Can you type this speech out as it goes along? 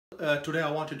Today I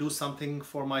want to do something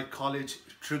for my college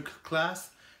trig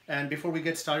class, and before we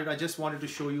get started I just wanted to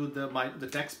show you the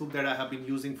textbook that I have been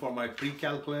using for my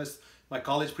pre-calculus, my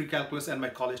college pre-calculus and my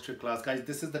college trig class. Guys,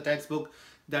 this is the textbook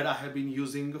that I have been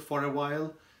using for a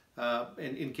while.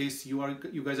 In case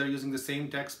you guys are using the same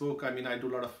textbook, I mean, I do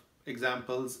a lot of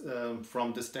examples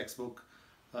from this textbook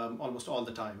almost all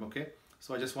the time. Okay,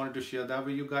 so I just wanted to share that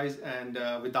with you guys, and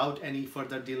without any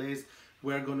further delays,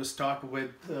 we're going to start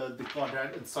with the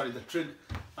trig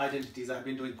identities. I've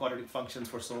been doing quadratic functions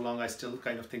for so long, I still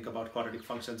kind of think about quadratic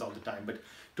functions all the time. But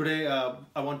today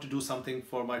I want to do something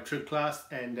for my trig class,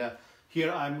 and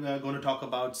here I'm going to talk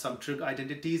about some trig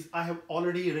identities. I have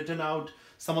already written out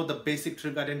some of the basic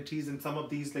trig identities, and some of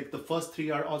these, like the first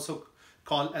three, are also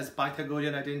called as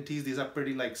Pythagorean identities. These are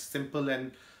pretty like simple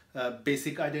and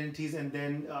basic identities. And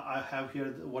then I have here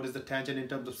what is the tangent in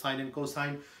terms of sine and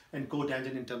cosine, and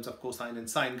cotangent in terms of cosine and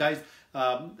sine. Guys,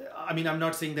 I mean, I'm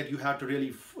not saying that you have to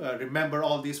really remember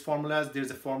all these formulas. There's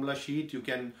a formula sheet. You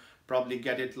can probably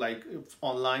get it like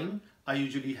online. I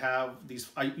usually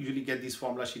get these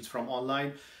formula sheets from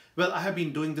online. Well, I have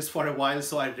been doing this for a while,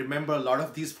 so I remember a lot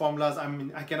of these formulas. I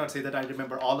mean, I cannot say that I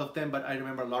remember all of them, but I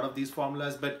remember a lot of these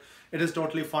formulas. But it is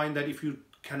totally fine that if you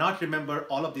cannot remember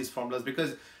all of these formulas,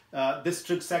 because this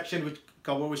trig section which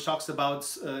talks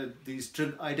about these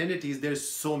trig identities, there's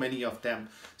so many of them.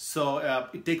 So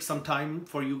it takes some time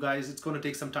for you guys. It's going to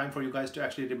take some time for you guys to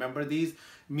actually remember these.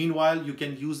 Meanwhile, you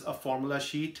can use a formula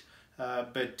sheet.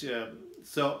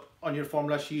 So on your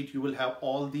formula sheet, you will have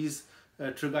all these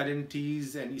trig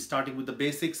identities, and starting with the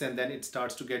basics, and then it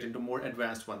starts to get into more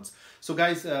advanced ones. So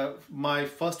guys, my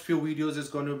first few videos is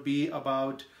going to be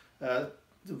about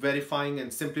verifying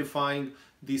and simplifying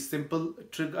these simple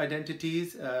trig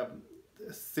identities,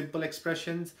 simple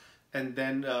expressions, and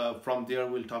then from there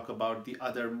we'll talk about the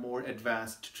other more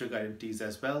advanced trig identities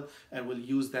as well, and we'll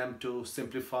use them to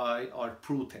simplify or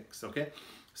prove things. Okay,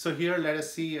 so here let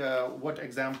us see what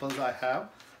examples I have.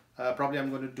 Probably I'm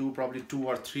going to do probably 2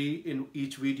 or 3 in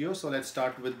each video. So let's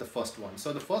start with the first one.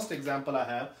 So the first example I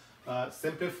have,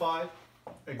 simplify.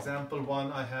 Example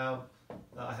 1, I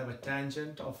have a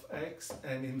tangent of x,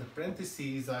 and in the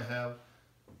parentheses I have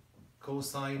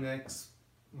cosine x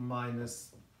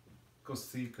minus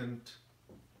cosecant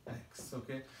x.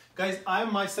 Okay, guys, I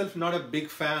am myself not a big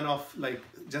fan of like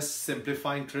just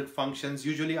simplifying trig functions.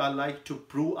 Usually I like to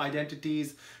prove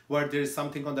identities where there is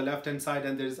something on the left hand side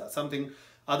and there is something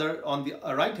other on the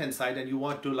right hand side, and you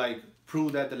want to like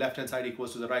prove that the left hand side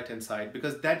equals to the right hand side,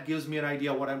 because that gives me an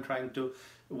idea what I'm trying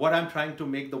to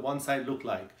make the one side look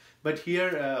like. But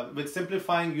here with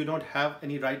simplifying, you don't have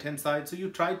any right hand side, so you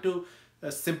try to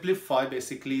simplify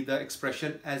basically the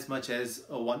expression as much as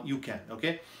you can,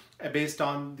 okay, based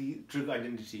on the trig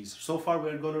identities. So far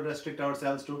we're going to restrict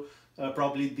ourselves to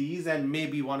probably these and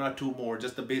maybe 1 or 2 more,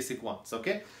 just the basic ones.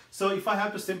 Okay, so if I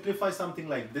have to simplify something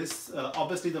like this,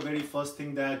 obviously the very first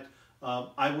thing that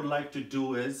I would like to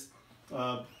do is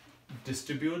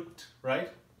distribute,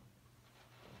 right?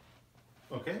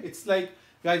 Okay, it's like,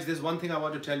 guys, there's one thing I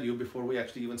want to tell you before we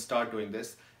actually even start doing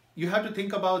this. You have to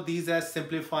think about these as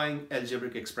simplifying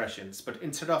algebraic expressions, but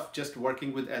instead of just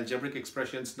working with algebraic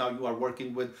expressions, now you are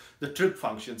working with the trig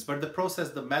functions, but the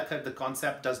process, the method, the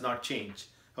concept does not change.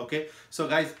 Okay, so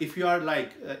guys, if you are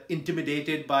like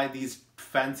intimidated by these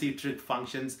fancy trig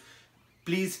functions,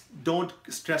 please don't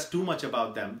stress too much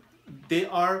about them. They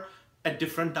are a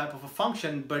different type of a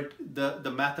function, but the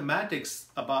mathematics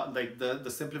about like the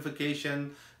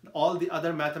simplification, all the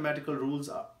other mathematical rules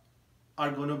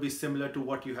are going to be similar to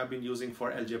what you have been using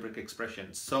for algebraic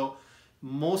expressions. So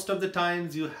most of the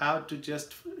times you have to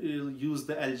just use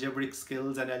the algebraic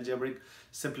skills and algebraic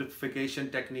simplification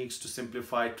techniques to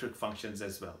simplify trig functions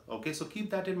as well. Okay, so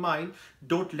keep that in mind.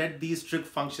 Don't let these trig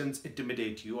functions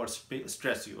intimidate you or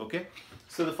stress you. Okay,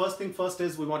 so the first thing first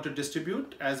is we want to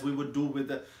distribute as we would do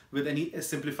with any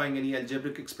simplifying any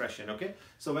algebraic expression. Okay,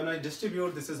 so when I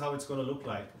distribute, this is how it's going to look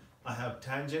like. I have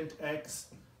tangent x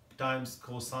times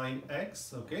cosine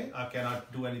x. Okay, I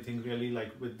cannot do anything really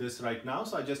like with this right now,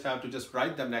 so I just have to just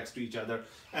write them next to each other.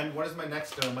 And what is my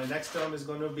next term? My next term is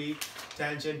going to be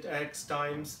tangent x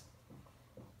times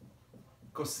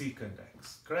cosecant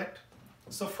x, correct?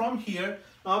 So from here,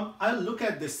 I'll look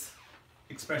at this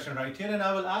expression right here, and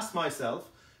I will ask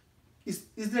myself, is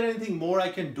there anything more I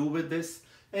can do with this?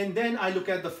 And then I look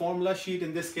at the formula sheet.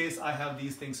 In this case, I have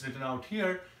these things written out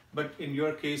here. But in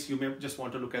your case, you may just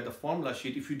want to look at the formula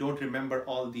sheet if you don't remember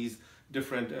all these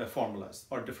different formulas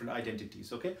or different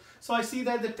identities. Okay, so I see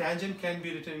that the tangent can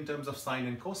be written in terms of sine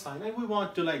and cosine, and we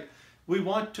want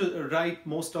to write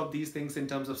most of these things in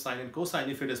terms of sine and cosine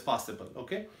if it is possible.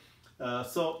 Okay,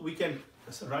 So we can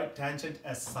write tangent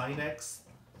as sine x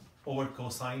over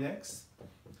cosine x.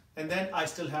 And then I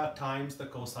still have times the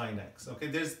cosine x. Okay,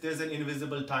 there's an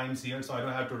invisible times here, so I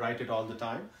don't have to write it all the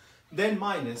time. Then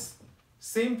minus,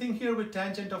 same thing here with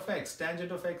tangent of x.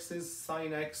 Tangent of x is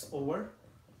sine x over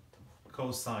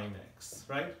cosine x,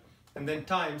 right? And then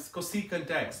times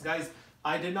cosecant x. Guys,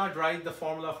 I did not write the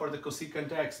formula for the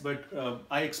cosecant x, but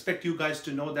I expect you guys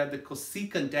to know that the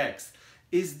cosecant x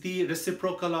is the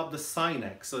reciprocal of the sine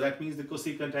x. So that means the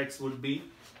cosecant x would be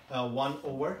 1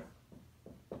 over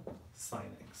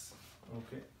sine x.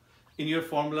 Okay. In your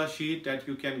formula sheet that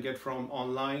you can get from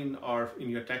online or in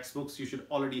your textbooks, you should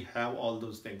already have all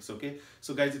those things. Okay.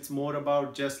 So guys, it's more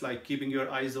about just like keeping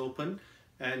your eyes open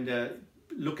and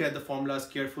look at the formulas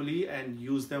carefully and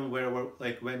use them wherever,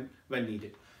 like when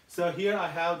needed. So here I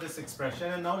have this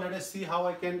expression, and now let us see how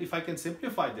if I can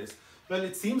simplify this. Well,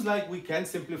 it seems like we can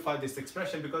simplify this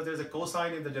expression because there's a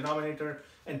cosine in the denominator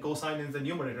and cosine in the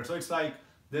numerator. So it's like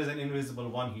there's an invisible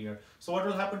one here. So what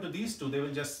will happen to these two? They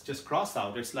will just cross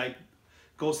out. It's like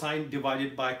cosine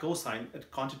divided by cosine, a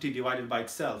quantity divided by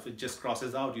itself. It just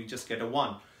crosses out, you just get a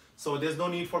 1. So there's no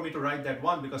need for me to write that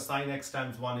 1 because sine x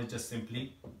times 1 is just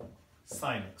simply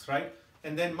sine x, right?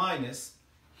 And then minus,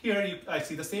 here I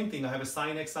see the same thing. I have a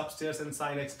sine x upstairs and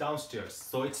sine x downstairs.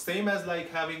 So it's same as like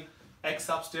having x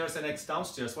upstairs and x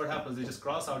downstairs. What happens? They just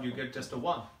cross out, you get just a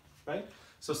 1, right?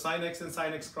 So sine x and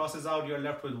sine x crosses out, you're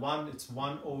left with 1. It's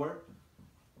 1 over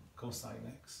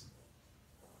cosine x.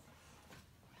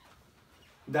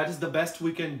 That is the best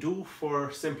we can do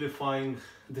for simplifying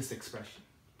this expression.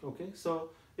 Okay, so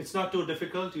it's not too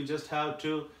difficult. You just have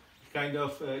to kind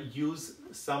of use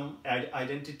some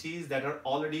identities that are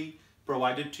already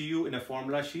provided to you in a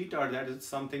formula sheet, or that is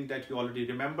something that you already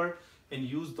remember, and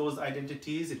use those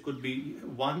identities. It could be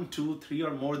 1, 2, 3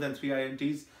 or more than 3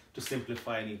 identities to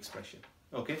simplify any expression.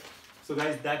 Okay, so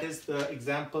guys, that is the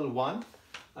example 1,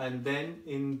 and then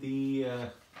in the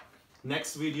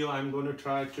next video I'm going to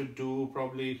try to do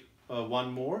probably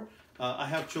one more. I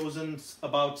have chosen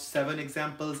about 7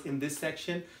 examples in this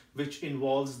section which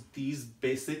involves these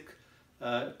basic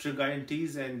trig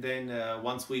identities, and then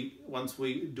once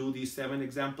we do these 7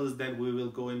 examples, then we will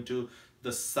go into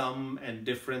the sum and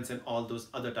difference and all those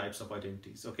other types of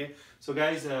identities. Okay, so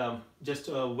guys, just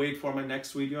wait for my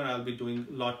next video and I'll be doing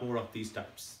a lot more of these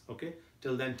types. Okay,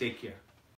 till then, take care.